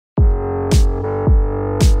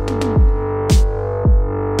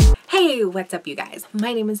Hey, what's up you guys?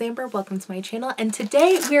 My name is Amber, welcome to my channel, and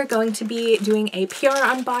today we are going to be doing a PR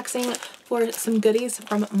unboxing for some goodies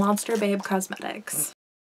from Monster Babe Cosmetics.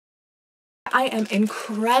 I am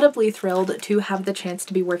incredibly thrilled to have the chance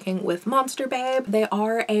to be working with Monster Babe. They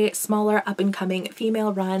are a smaller up-and-coming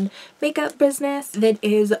female-run makeup business that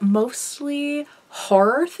is mostly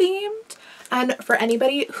horror themed. And for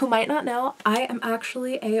anybody who might not know, I am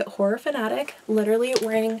actually a horror fanatic, literally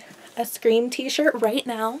wearing a Scream t-shirt right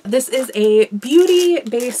now. This is a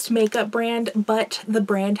beauty-based makeup brand, but the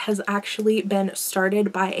brand has actually been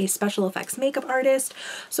started by a special effects makeup artist.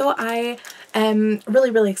 So I am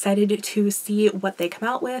really excited to see what they come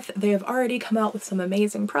out with. They have already come out with some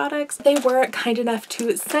amazing products. They were kind enough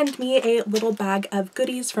to send me a little bag of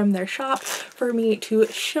goodies from their shop for me to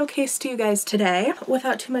showcase to you guys today.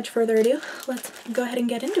 Without too much further ado, let's go ahead and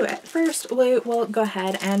get into it. First, we will go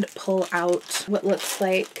ahead and pull out what looks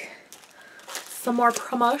like some more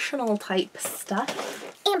promotional type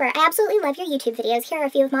stuff. Amber, I absolutely love your YouTube videos. Here are a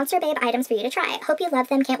few of Monster Babe items for you to try. Hope you love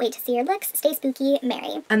them. Can't wait to see your looks. Stay spooky,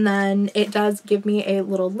 Mary. And then it does give me a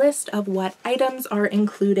little list of what items are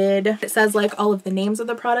included. It says like all of the names of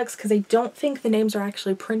the products because I don't think the names are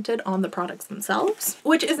actually printed on the products themselves,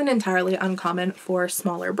 which isn't entirely uncommon for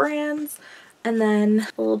smaller brands. And then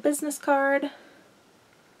a little business card.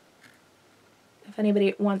 If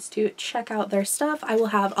anybody wants to check out their stuff, I will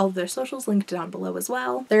have all of their socials linked down below as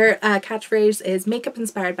well. Their catchphrase is makeup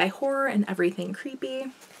inspired by horror and everything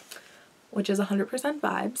creepy, which is 100%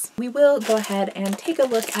 vibes. We will go ahead and take a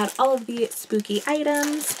look at all of the spooky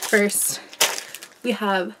items. First, we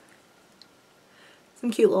have some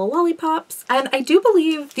cute little lollipops. And I do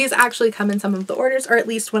believe these actually come in some of the orders, or at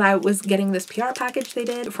least when I was getting this PR package they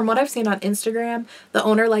did. From what I've seen on Instagram, the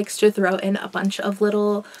owner likes to throw in a bunch of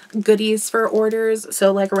little goodies for orders.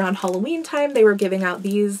 So like around Halloween time, they were giving out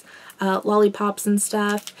these lollipops and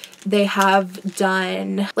stuff. They have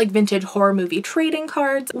done like vintage horror movie trading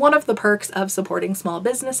cards. One of the perks of supporting small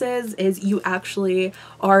businesses is you actually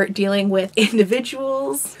are dealing with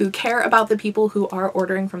individuals who care about the people who are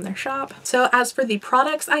ordering from their shop. So as for the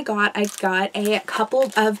products I got a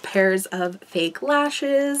couple of pairs of fake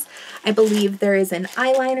lashes. I believe there is an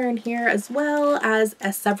eyeliner in here as well as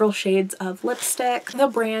several shades of lipstick. The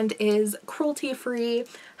brand is cruelty-free.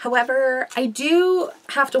 However, I do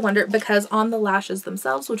have to wonder because on the lashes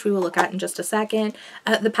themselves, which we will look at in just a second,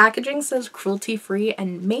 the packaging says cruelty-free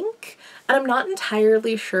and mink, and I'm not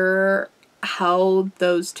entirely sure how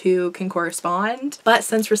those two can correspond. But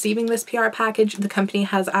since receiving this PR package, the company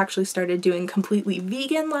has actually started doing completely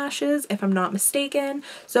vegan lashes, if I'm not mistaken.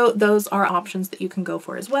 So those are options that you can go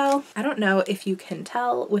for as well. I don't know if you can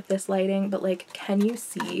tell with this lighting, but like, can you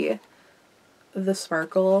see the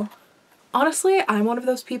sparkle? Honestly, I'm one of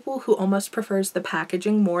those people who almost prefers the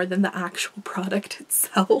packaging more than the actual product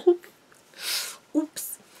itself.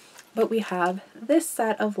 Oops. But we have this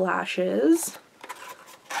set of lashes,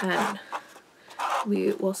 and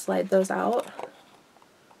we will slide those out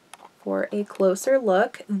for a closer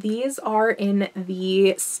look. These are in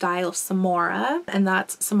the style Samara, and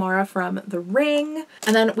that's Samara from The Ring.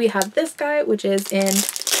 And then we have this guy, which is in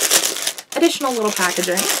additional little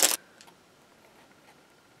packaging.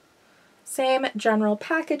 Same general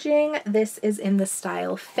packaging. This is in the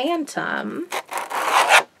style Phantom.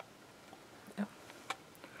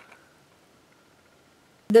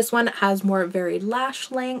 This one has more varied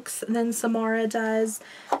lash lengths than Samara does,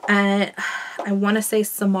 and I want to say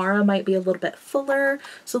Samara might be a little bit fuller.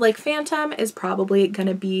 So like Phantom is probably going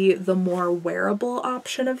to be the more wearable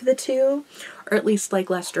option of the two, or at least like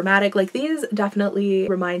less dramatic. Like these definitely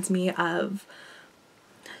reminds me of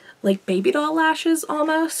like baby doll lashes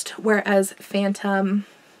almost, whereas Phantom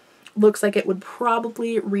looks like it would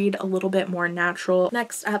probably read a little bit more natural.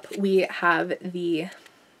 Next up we have the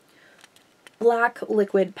black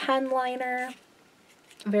liquid pen liner.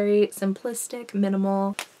 Very simplistic,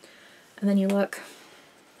 minimal. And then you look,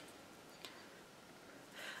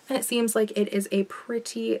 and it seems like it is a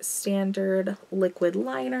pretty standard liquid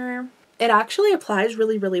liner. It actually applies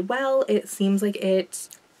really well. It seems like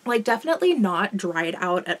it's like definitely not dried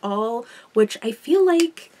out at all, which I feel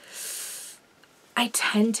like I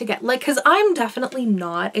tend to get, like, because I'm definitely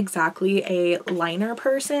not exactly a liner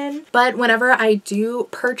person, but whenever I do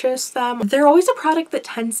purchase them, they're always a product that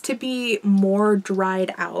tends to be more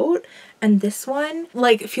dried out. And this one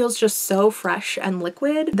like feels just so fresh and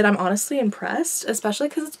liquid that I'm honestly impressed, especially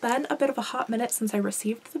because it's been a bit of a hot minute since I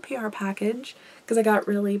received the PR package because I got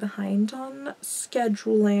really behind on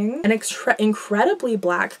scheduling. And incredibly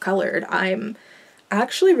black colored. I'm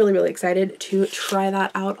actually really excited to try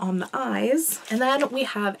that out on the eyes. And then we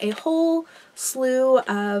have a whole slew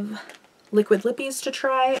of liquid lippies to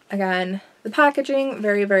try. Again, the packaging,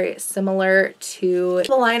 very, very similar to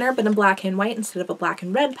the liner, but in black and white instead of a black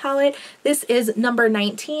and red palette. This is number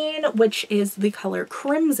 19, which is the color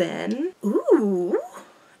Crimson. Ooh,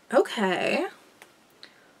 okay.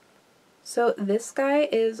 So this guy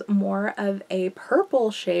is more of a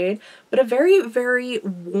purple shade, but a very, very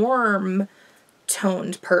warm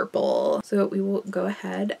toned purple. So we will go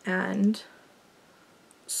ahead and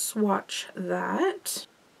swatch that.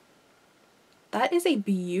 That is a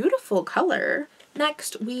beautiful color.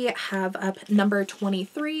 Next, we have up number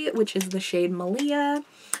 23, which is the shade Malia.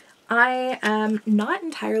 I am not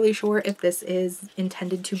entirely sure if this is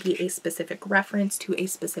intended to be a specific reference to a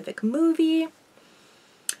specific movie.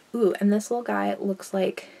 Ooh, and this little guy looks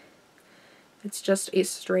like it's just a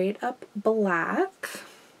straight up black.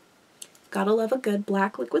 Gotta love a good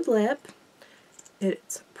black liquid lip.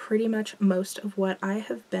 It's pretty much most of what I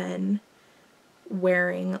have been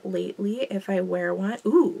wearing lately, if I wear one.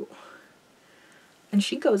 Ooh, and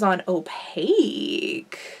she goes on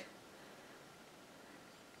opaque.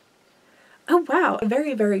 Oh wow, a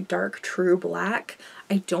very, very dark true black.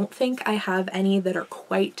 I don't think I have any that are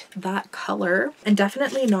quite that color, and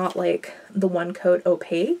definitely not like the one coat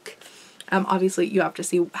opaque. Obviously you have to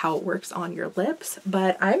see how it works on your lips,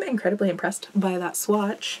 but I'm incredibly impressed by that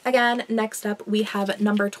swatch. Again, next up we have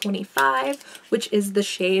number 25, which is the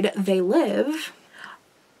shade They Live.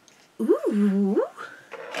 Ooh,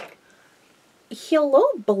 hello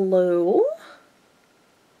blue.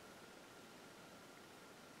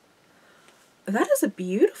 That is a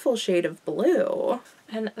beautiful shade of blue.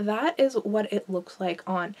 And that is what it looks like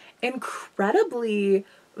on. Incredibly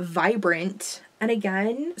vibrant. And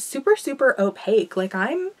again, super, super opaque. Like,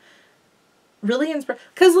 I'm really inspired.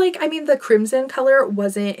 Because, like, I mean, the crimson color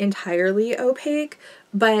wasn't entirely opaque,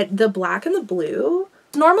 but the black and the blue,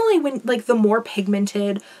 normally when, like, the more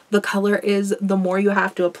pigmented the color is, the more you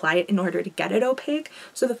have to apply it in order to get it opaque.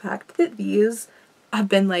 So the fact that these have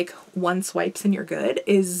been, like, one swipes and you're good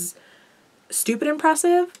is stupid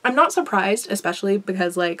impressive. I'm not surprised, especially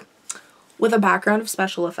because, like, with a background of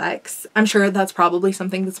special effects, I'm sure that's probably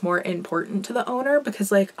something that's more important to the owner,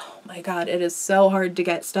 because, like, oh my god, it is so hard to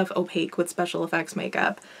get stuff opaque with special effects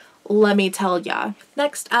makeup. Let me tell ya.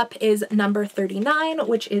 Next up is number 39,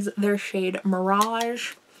 which is their shade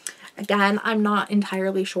Mirage. Again, I'm not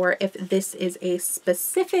entirely sure if this is a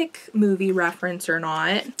specific movie reference or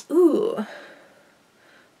not. Ooh.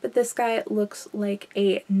 But this guy looks like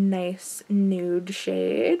a nice nude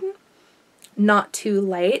shade. Not too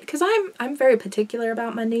light, because I'm very particular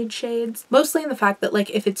about my nude shades. Mostly in the fact that, like,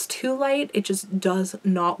 if it's too light, it just does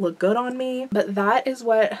not look good on me. But that is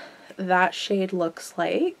what that shade looks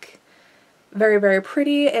like. Very, very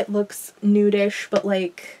pretty. It looks nudish, but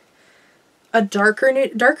like a darker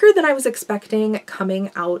nude, darker than I was expecting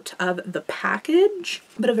coming out of the package,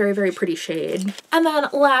 but a very, very pretty shade. And then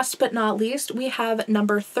last but not least, we have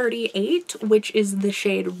number 38, which is the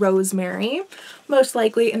shade Rosemary, most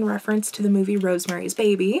likely in reference to the movie Rosemary's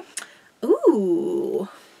Baby. Ooh.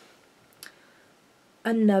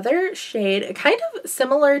 Another shade kind of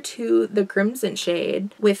similar to the crimson shade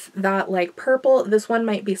with that like purple. This one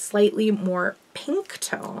might be slightly more pink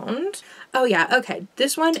toned. Oh yeah, okay.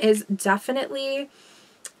 This one is definitely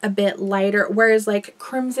a bit lighter, whereas like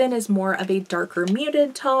crimson is more of a darker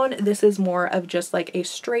muted tone. This is more of just like a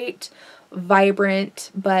straight, vibrant,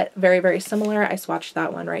 but very, very similar. I swatched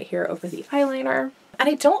that one right here over the eyeliner. And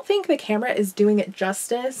I don't think the camera is doing it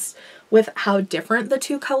justice with how different the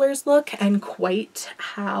two colors look and quite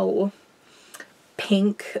how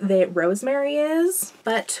pink the Rosemary is,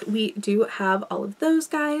 but we do have all of those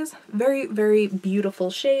guys. Very, very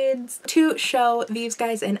beautiful shades. To show these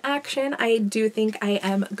guys in action, I do think I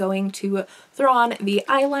am going to throw on the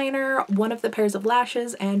eyeliner, one of the pairs of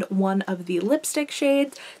lashes, and one of the lipstick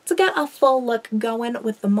shades to get a full look going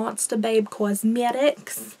with the Monster Babe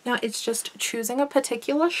Cosmetics. Now it's just choosing a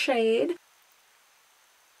particular shade.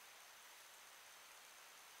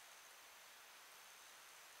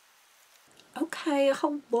 Okay,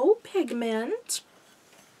 hello pigment.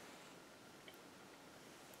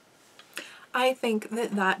 I think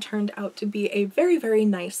that that turned out to be a very, very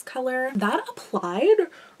nice color. That applied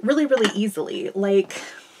really, really easily. Like,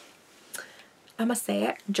 I must say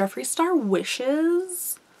it, Jeffree Star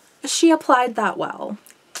wishes she applied that well.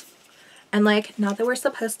 And like, not that we're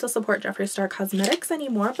supposed to support Jeffree Star Cosmetics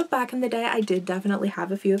anymore, but back in the day I did definitely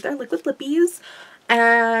have a few of their liquid lippies,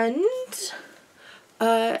 and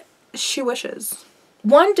she wishes.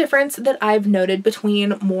 One difference that I've noted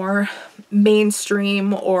between more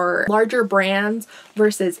mainstream or larger brands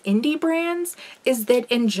versus indie brands is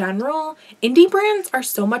that in general, indie brands are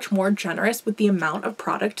so much more generous with the amount of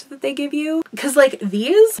product that they give you. Because like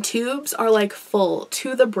these tubes are like full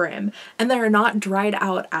to the brim and they're not dried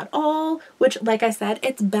out at all, which like I said,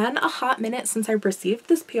 it's been a hot minute since I received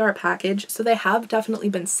this PR package, so they have definitely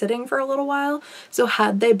been sitting for a little while. So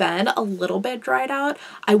had they been a little bit dried out,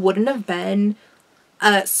 I wouldn't have been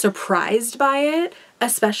surprised by it,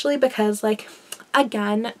 especially because like,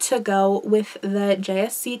 again, to go with the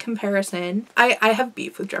JSC comparison, I have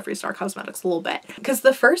beef with Jeffree Star Cosmetics a little bit because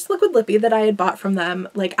the first liquid lippy that I had bought from them,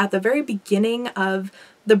 like at the very beginning of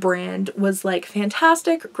the brand, was like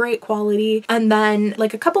fantastic, great quality, and then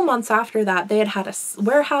like a couple months after that they had a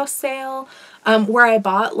warehouse sale where I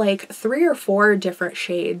bought like 3 or 4 different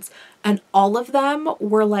shades and all of them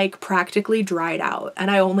were like practically dried out and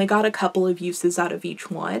I only got a couple of uses out of each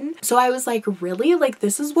one. So I was like, really? Like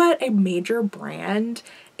this is what a major brand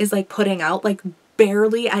is like putting out, like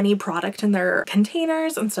barely any product in their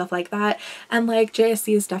containers and stuff like that. And like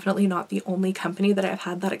JSC is definitely not the only company that I've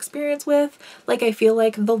had that experience with. Like I feel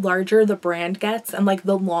like the larger the brand gets and like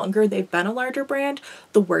the longer they've been a larger brand,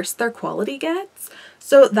 the worse their quality gets.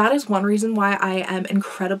 So that is one reason why I am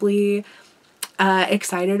incredibly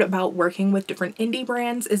excited about working with different indie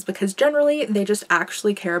brands, is because generally they just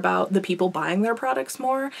actually care about the people buying their products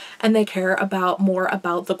more and they care more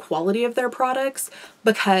about the quality of their products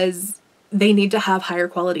because they need to have higher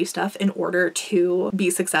quality stuff in order to be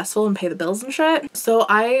successful and pay the bills and shit. So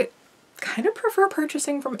I kind of prefer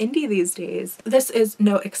purchasing from indie these days. This is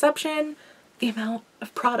no exception. The amount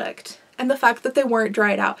of product and the fact that they weren't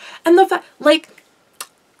dried out and the fact, like,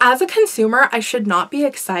 as a consumer, I should not be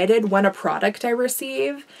excited when a product I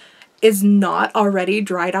receive is not already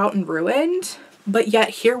dried out and ruined, but yet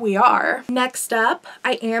here we are. Next up,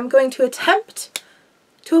 I am going to attempt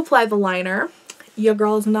to apply the liner. Your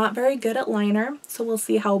girl is not very good at liner, so we'll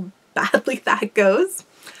see how badly that goes.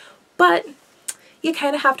 But you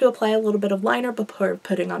kind of have to apply a little bit of liner before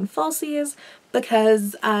putting on falsies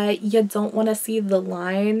because you don't want to see the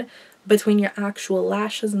line between your actual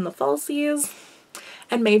lashes and the falsies.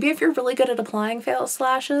 And maybe if you're really good at applying false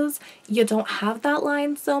lashes, you don't have that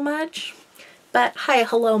line so much. But hi,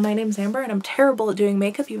 hello, my name's Amber and I'm terrible at doing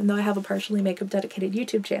makeup even though I have a partially makeup dedicated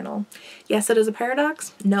YouTube channel. Yes, it is a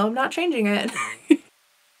paradox. No, I'm not changing it.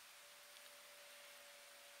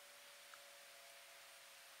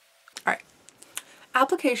 Alright.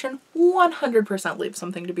 Application 100% leaves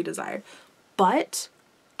something to be desired. But,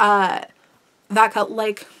 that cut,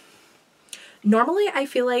 like, normally I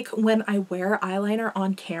feel like when I wear eyeliner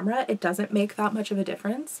on camera, it doesn't make that much of a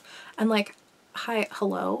difference. And like, hi,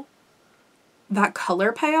 hello, that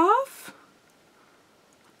color payoff?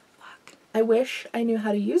 Fuck. I wish I knew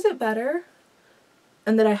how to use it better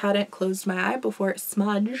and that I hadn't closed my eye before it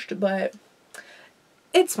smudged, but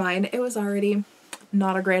it's fine. It was already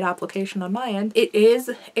not a great application on my end. It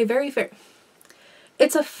is a very fair...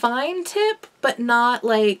 It's a fine tip, but not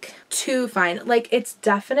like too fine. Like it's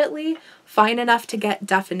definitely fine enough to get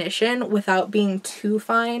definition without being too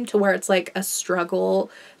fine to where it's like a struggle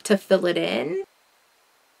to fill it in.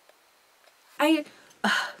 I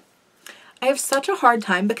have such a hard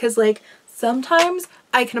time because like sometimes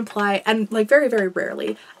I can apply, and like very, very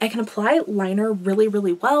rarely, I can apply liner really,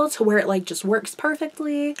 really well to where it like just works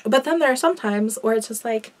perfectly. But then there are some times where it's just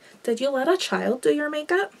like, did you let a child do your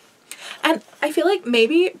makeup? And I feel like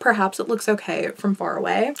maybe perhaps it looks okay from far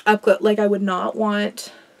away. Up close, like I would not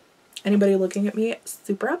want anybody looking at me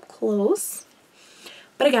super up close.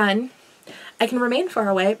 But again, I can remain far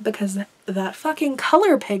away because that fucking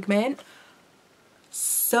color pigment,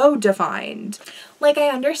 so defined. Like I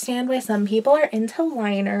understand why some people are into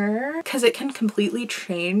liner because it can completely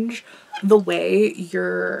change the way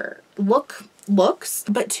your look looks.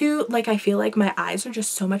 But too, like I feel like my eyes are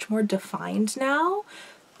just so much more defined now.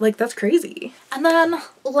 Like, that's crazy. And then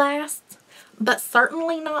last, but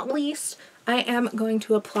certainly not least, I am going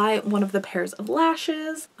to apply one of the pairs of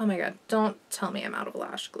lashes. Oh my god, don't tell me I'm out of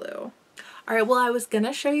lash glue. Alright, well I was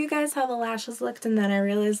gonna show you guys how the lashes looked and then I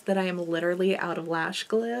realized that I am literally out of lash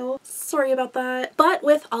glue. Sorry about that. But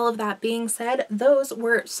with all of that being said, those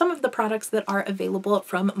were some of the products that are available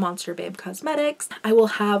from Monster Babe Cosmetics. I will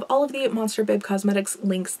have all of the Monster Babe Cosmetics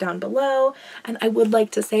links down below, and I would like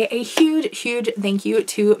to say a huge, huge thank you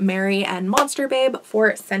to Mary and Monster Babe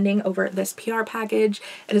for sending over this PR package.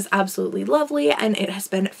 It is absolutely lovely and it has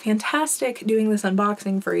been fantastic doing this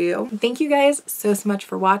unboxing for you. Thank you guys so much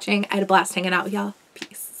for watching. I had a blast hanging out with y'all.